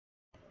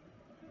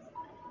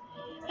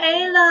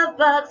Hey love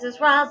bugs, it's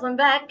Roslynn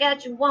back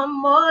at you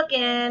one more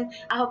again.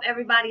 I hope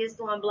everybody is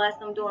doing blessed.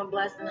 I'm doing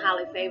blessed and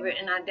highly favored,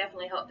 and I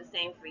definitely hope the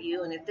same for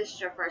you. And if this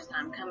is your first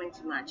time coming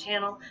to my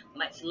channel,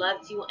 much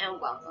love to you and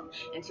welcome.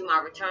 And to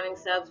my returning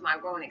subs, my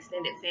growing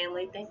extended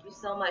family, thank you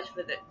so much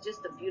for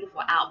just the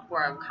beautiful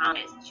outpour of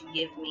comments that you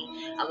give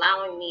me,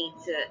 allowing me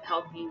to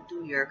help you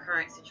through your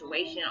current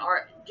situation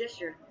or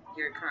just your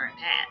current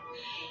path,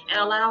 and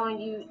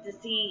allowing you to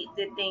see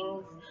that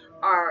things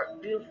are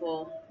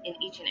beautiful in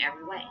each and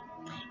every way.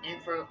 And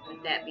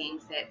with that being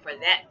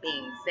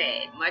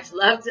said, much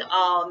love to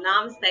all.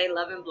 Namaste,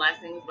 love and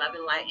blessings, love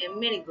and light, and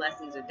many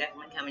blessings are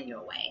definitely coming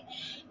your way.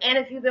 And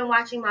if you've been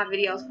watching my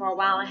videos for a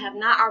while and have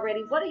not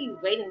already, what are you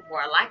waiting for?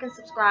 Like and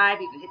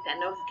subscribe. You can hit that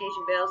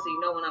notification bell so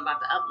you know when I'm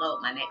about to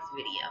upload my next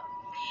video.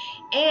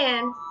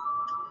 And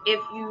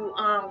if you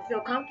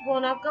feel comfortable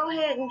enough, go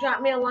ahead and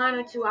drop me a line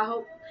or two. I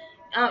hope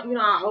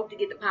I hope to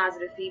get the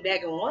positive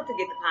feedback and want to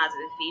get the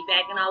positive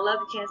feedback, and I love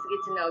the chance to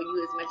get to know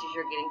you as much as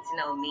you're getting to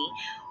know me.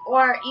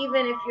 Or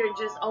even if you're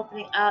just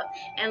opening up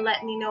and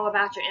letting me know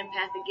about your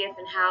empathic gift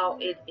and how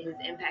it has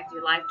impacted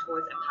your life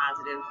towards a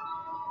positive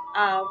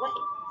way.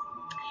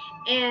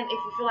 And if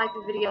you feel like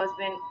the video has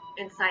been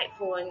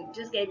insightful and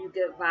just gave you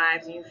good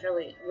vibes and you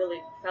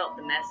really felt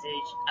the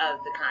message of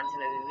the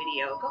content of the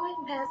video, go ahead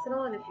and pass it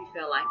on if you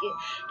feel like it,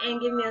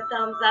 and give me a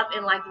thumbs up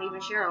and like and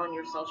even share on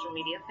your social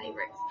media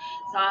favorites.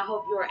 So I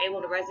hope you are able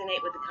to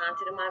resonate with the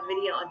content of my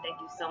video, and thank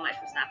you so much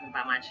for stopping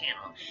by my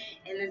channel.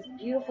 And this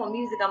beautiful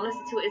music I'm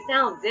listening to, it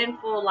sounds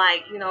zenful,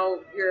 like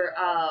you're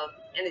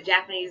in the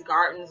Japanese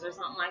gardens or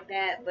something like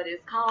that, but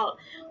it's called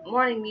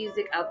Morning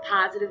Music of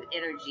Positive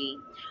Energy,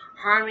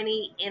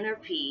 Harmony, Inner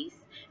Peace,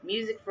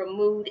 Music for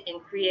Mood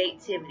and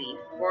Creativity,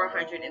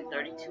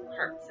 432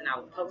 Hertz. And I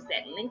will post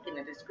that link in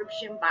the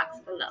description box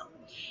below.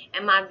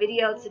 And my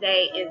video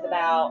today is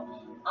about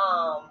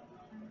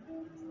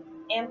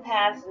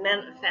empaths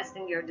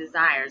manifesting your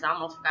desires. I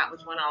almost forgot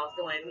which one I was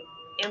doing.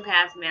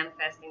 Empaths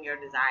manifesting your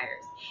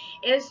desires.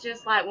 It's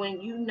just like when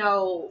you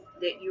know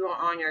that you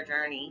are on your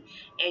journey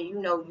and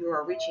you know you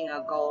are reaching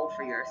a goal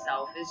for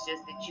yourself. It's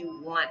just that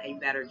you want a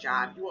better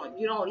job.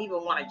 You don't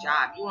even want a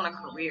job. You want a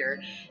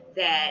career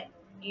that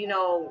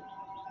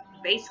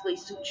basically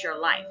suits your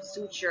life,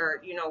 suits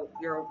your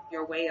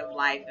your way of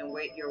life and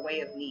your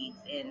way of needs,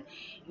 and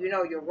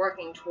you're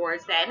working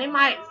towards that. And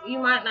you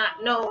might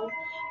not know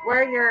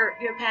where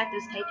your path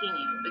is taking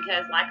you,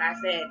 because like I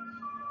said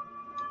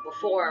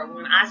before,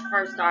 when I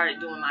first started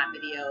doing my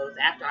videos,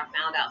 after I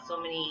found out so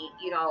many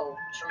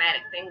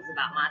traumatic things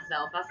about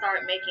myself, I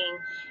started making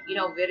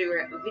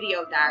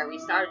video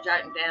diaries, started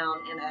jotting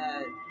down in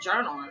a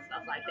journal and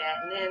stuff like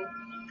that. And then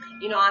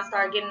I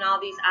started getting all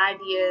these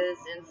ideas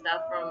and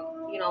stuff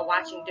from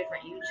watching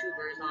different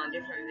YouTubers on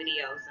different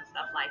videos and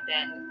stuff like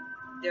that, and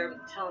they're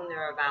telling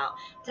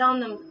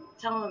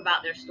them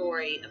about their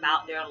story,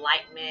 about their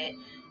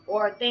enlightenment,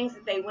 or things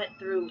that they went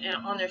through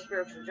on their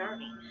spiritual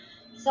journey.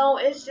 So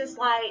it's just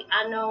like,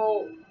 I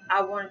know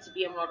I wanted to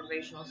be a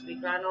motivational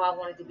speaker. I know I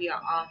wanted to be an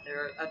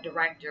author, a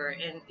director,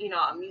 and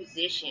a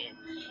musician.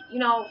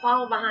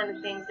 Follow behind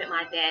the things that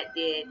my dad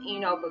did.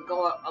 But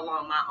go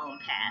along my own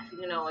path.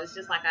 It's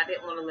just like I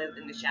didn't want to live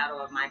in the shadow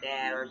of my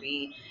dad or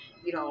be,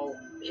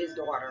 his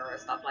daughter or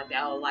stuff like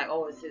that. Or like,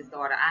 oh, it's his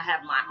daughter. I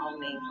have my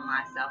own name for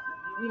myself.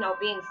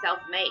 Being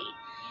self-made.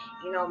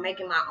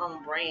 Making my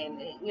own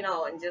brand.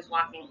 And just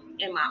walking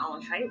in my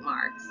own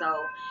trademark.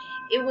 So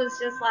it was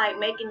just like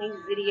making these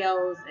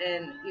videos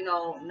and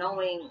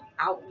knowing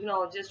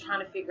just trying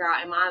to figure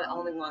out, am I the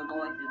only one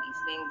going through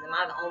these things? Am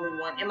I the only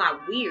one? Am I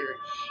weird?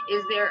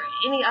 Is there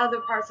any other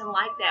person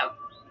like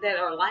that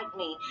are like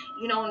me?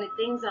 And the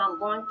things that I'm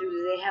going through,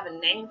 do they have a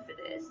name for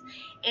this?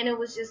 And it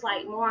was just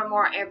like more and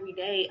more every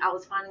day I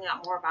was finding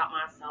out more about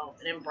myself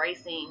and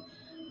embracing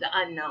the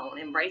unknown,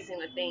 embracing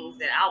the things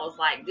that I was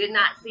like did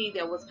not see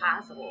that was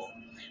possible.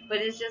 But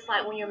it's just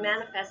like when you're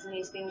manifesting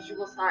these things, you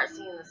will start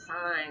seeing the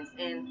signs,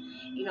 and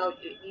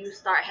you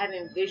start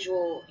having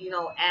visual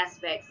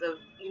aspects of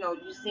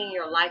you seeing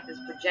your life is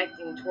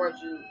projecting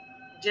towards you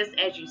just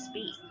as you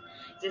speak,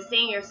 just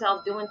seeing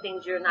yourself doing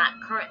things you're not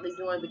currently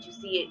doing, but you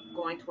see it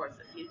going towards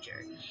the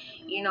future.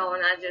 And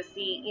I just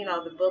see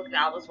the book that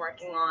I was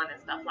working on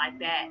and stuff like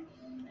that,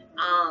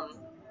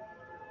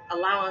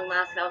 allowing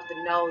myself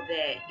to know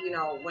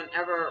that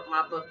whenever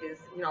my book is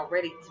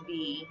ready to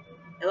be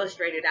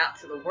illustrated out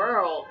to the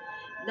world,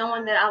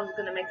 knowing that I was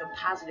going to make a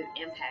positive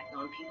impact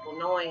on people,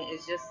 knowing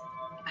it's just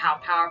how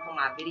powerful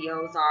my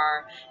videos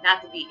are,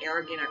 not to be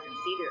arrogant or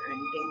conceited or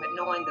anything, but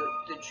knowing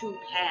the true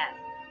path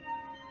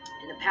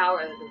and the power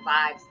of the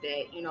vibes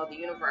that the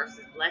universe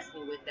has blessed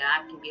me with,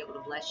 that I can be able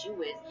to bless you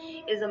with,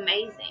 is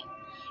amazing.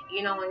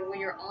 And when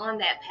you're on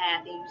that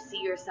path and you see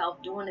yourself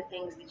doing the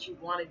things that you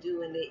want to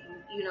do, and that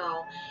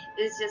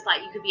it's just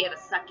like you could be at a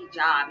sucky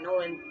job,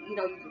 knowing you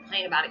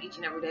complain about it each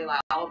and every day,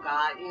 like, oh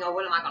God,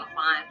 when am I going to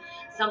find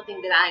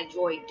something that I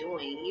enjoy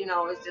doing?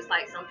 It's just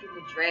like some people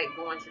dread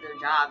going to their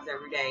jobs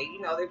every day.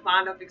 They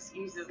find up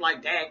excuses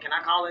like, Dad, can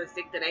I call in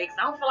sick today? Because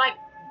I don't feel like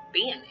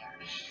being there.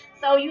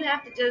 So you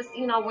have to just,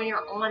 when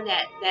you're on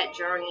that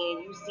journey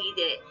and you see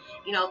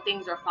that,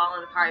 things are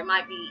falling apart, it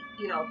might be,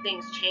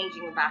 things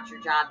changing about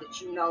your job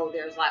that,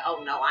 there's like,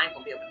 oh no, I ain't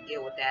gonna be able to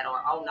deal with that,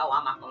 or oh no,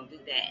 I'm not gonna do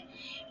that.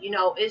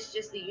 It's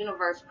just the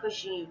universe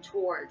pushing you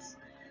towards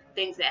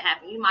things that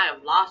happen. You might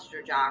have lost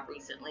your job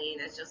recently,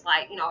 and it's just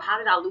like, how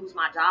did I lose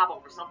my job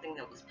over something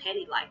that was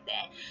petty like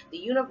that? The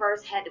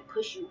universe had to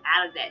push you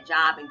out of that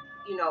job, and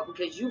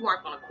because you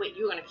weren't going to quit,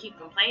 you were going to keep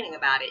complaining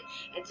about it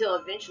until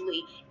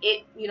eventually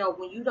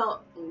when you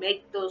don't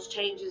make those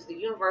changes, the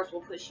universe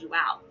will push you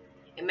out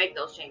and make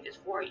those changes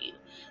for you.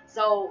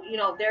 So,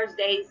 there's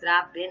days that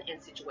I've been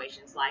in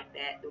situations like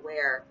that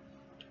where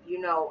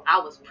I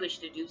was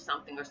pushed to do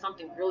something, or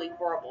something really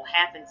horrible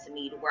happened to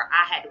me, to where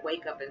I had to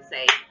wake up and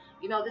say,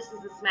 this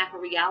is a smack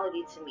of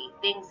reality to me.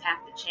 Things have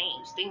to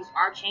change. Things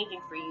are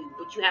changing for you,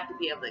 but you have to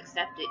be able to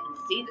accept it and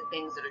see the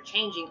things that are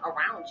changing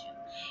around you.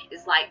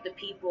 It's like the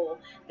people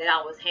that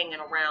I was hanging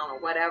around or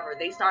whatever,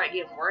 they started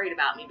getting worried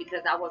about me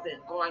because I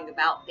wasn't going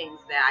about things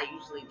that I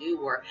usually do,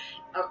 or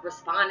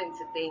responding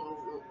to things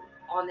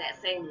on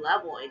that same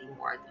level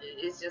anymore.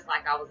 It's just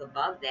like I was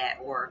above that,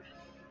 or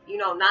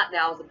not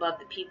that I was above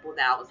the people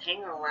that I was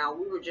hanging around.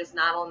 We were just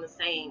not on the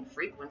same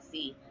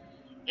frequency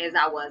as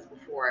I was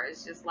before.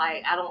 It's just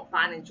like I don't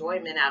find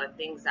enjoyment out of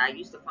things that I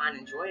used to find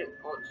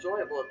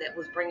enjoyable, that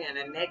was bringing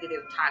a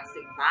negative,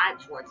 toxic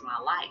vibe towards my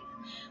life.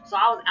 So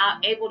I was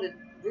able to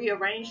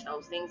rearrange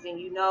those things, and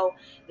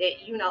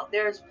that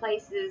there's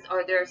places,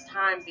 or there's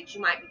times that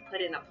you might be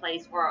put in a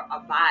place or a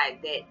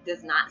vibe that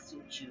does not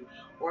suit you,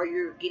 or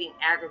you're getting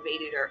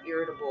aggravated or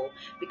irritable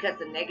because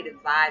the negative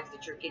vibes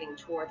that you're getting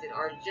towards it,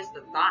 or just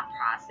the thought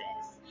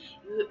process.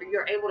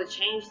 You're able to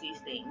change these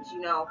things.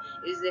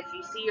 Is if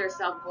you see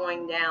yourself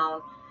going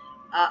down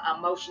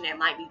emotion that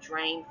might be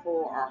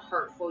drainful or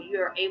hurtful,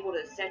 you're able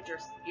to set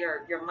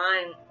your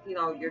mind,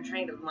 your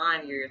train of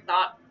mind, your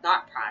thought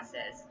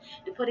process,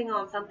 to putting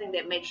on something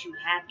that makes you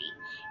happy.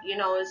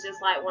 It's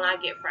just like when I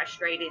get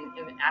frustrated and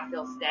I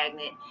feel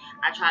stagnant,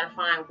 I try to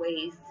find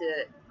ways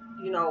to,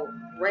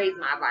 raise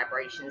my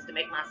vibrations to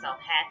make myself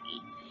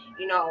happy.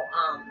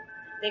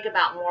 Think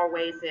about more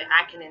ways that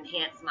I can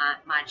enhance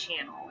my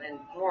channel, and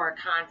more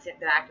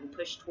content that I can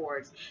push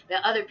towards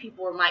that other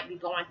people might be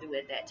going through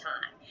at that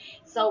time.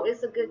 So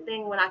it's a good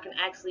thing when I can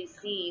actually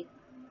see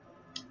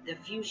the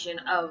fusion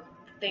of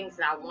things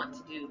that I want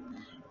to do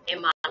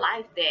in my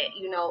life, that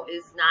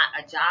is not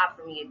a job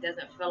for me. It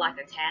doesn't feel like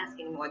a task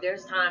anymore.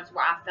 There's times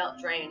where I felt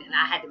drained and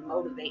I had to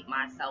motivate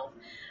myself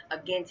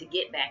again to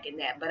get back in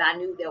that, but I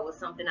knew there was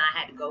something I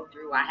had to go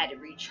through. I had to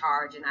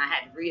recharge, and I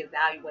had to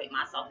reevaluate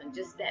myself and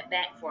just step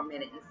back for a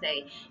minute and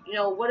say,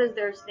 what is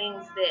there's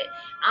things that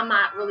I'm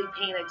not really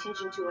paying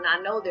attention to, and I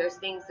know there's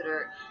things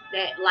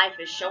that life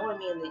is showing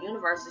me and the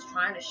universe is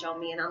trying to show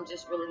me, and I'm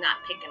just really not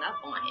picking up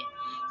on it.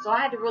 So I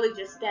had to really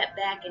just step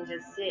back and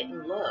just sit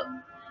and look,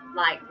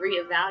 like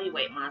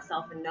reevaluate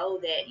myself, and know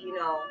that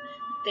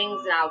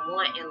things that I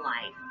want in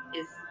life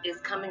is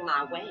coming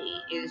my way.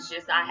 It's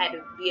just I had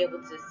to be able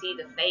to see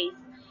the faith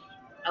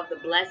of the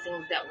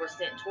blessings that were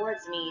sent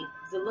towards me,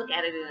 to look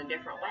at it in a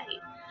different way.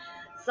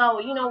 So,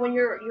 when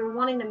you're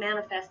wanting to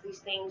manifest these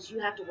things, you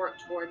have to work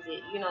towards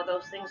it.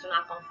 Those things are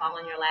not going to fall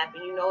in your lap.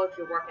 And if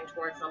you're working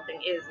towards something,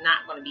 it is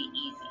not going to be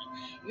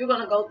easy. You're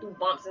going to go through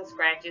bumps and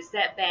scratches,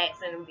 setbacks,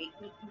 and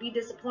be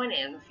disappointed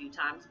in a few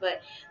times.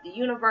 But the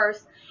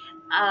universe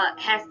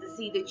has to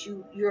see that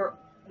you're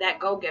that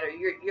go-getter.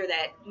 You're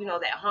that,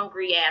 that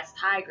hungry ass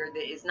tiger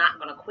that is not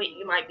going to quit.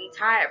 You might be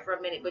tired for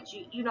a minute, but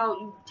you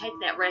take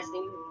that rest,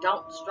 and you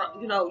don't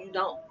you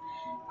don't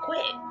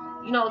quit.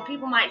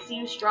 People might see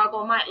you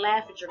struggle, might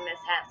laugh at your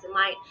mishaps, and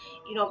might,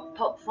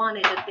 poke fun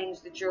at the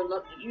things that you're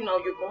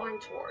going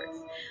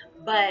towards.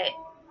 But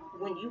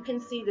when you can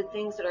see the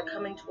things that are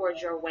coming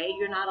towards your way,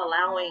 you're not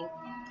allowing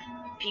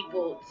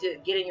people to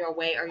get in your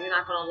way, or you're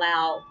not going to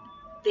allow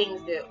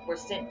things that were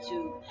sent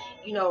to,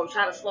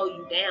 try to slow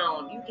you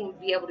down. You can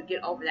be able to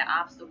get over that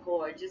obstacle,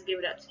 or just give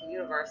it up to the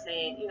universe,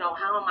 saying,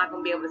 how am I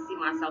going to be able to see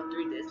myself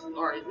through this,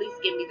 or at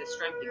least give me the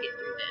strength to get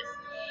through this.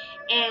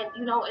 And,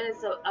 and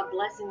it's a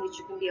blessing that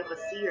you can be able to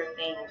see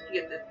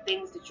the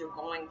things that you're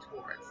going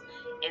towards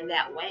in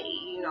that way,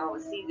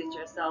 see that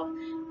yourself,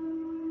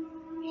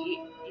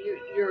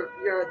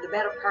 you're the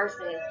better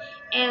person,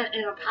 and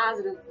in a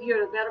positive,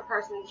 you're the better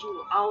person that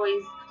you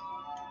always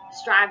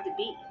strive to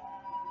be.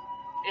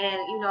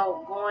 And,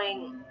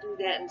 going through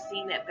that and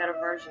seeing that better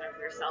version of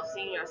yourself,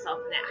 seeing yourself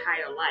in that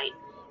higher light,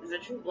 is a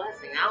true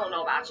blessing. I don't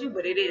know about you,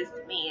 but it is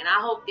to me. And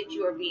I hope that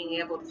you are being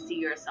able to see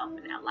yourself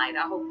in that light.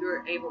 I hope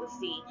you're able to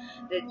see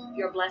that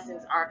your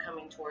blessings are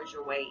coming towards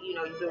your way.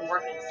 You've been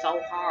working so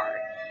hard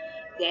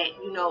that,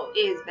 it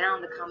is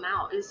bound to come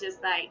out. It's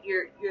just like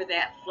you're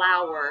that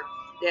flower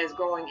that's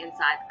growing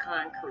inside the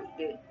concrete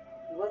that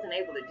wasn't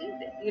able to do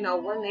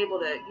that. Wasn't able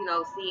to,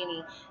 see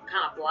any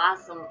kind of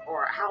blossom,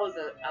 or how is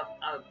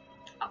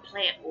a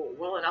plant, or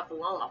well enough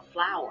alone, a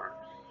flower,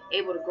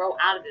 able to grow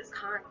out of this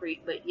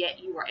concrete, but yet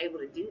you were able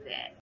to do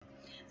that.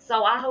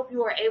 So I hope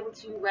you are able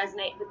to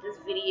resonate with this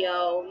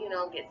video, you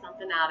know, get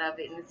something out of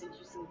it, and it sent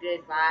you some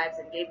good vibes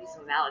and gave you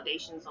some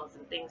validations on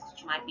some things that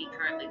you might be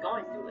currently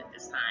going through at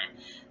this time.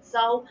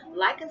 So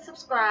like and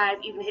subscribe,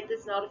 even hit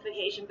this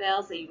notification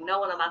bell so you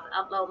know when I'm about to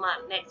upload my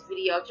next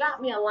video.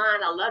 Drop me a line.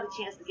 I love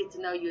the chance to get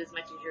to know you as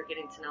much as you're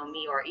getting to know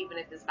me, or even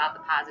if it's about the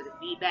positive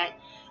feedback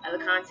of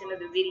the content of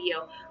the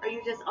video, or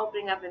you're just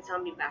opening up and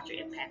telling me about your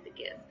empathic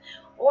gift.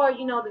 Or,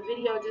 you know, the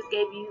video just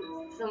gave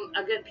you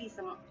a good peace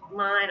of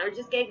mind, or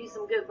just gave you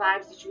some good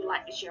vibes that you would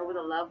like to share with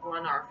a loved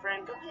one or a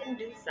friend. Go ahead and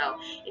do so.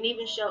 And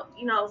even show,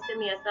 you know, send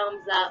me a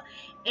thumbs up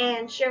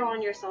and share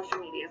on your social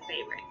media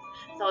favorites.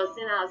 So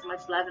send out as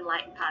much love and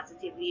light and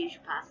positivity as you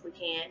possibly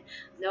can.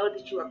 Know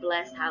that you are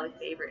blessed, highly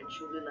favored, and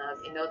truly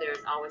loved. And know there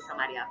is always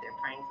somebody out there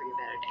praying for your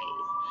better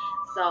days.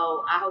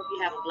 So I hope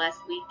you have a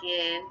blessed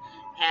weekend.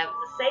 Have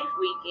a safe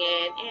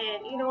weekend,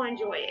 and, you know,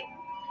 enjoy it.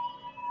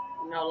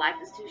 You know, life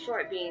is too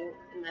short being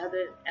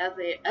other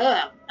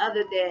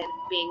than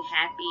being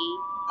happy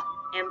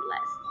and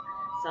blessed.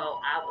 So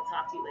I will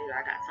talk to you later.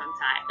 I got tongue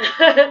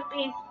tied.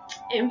 Peace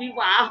and be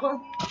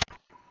wild.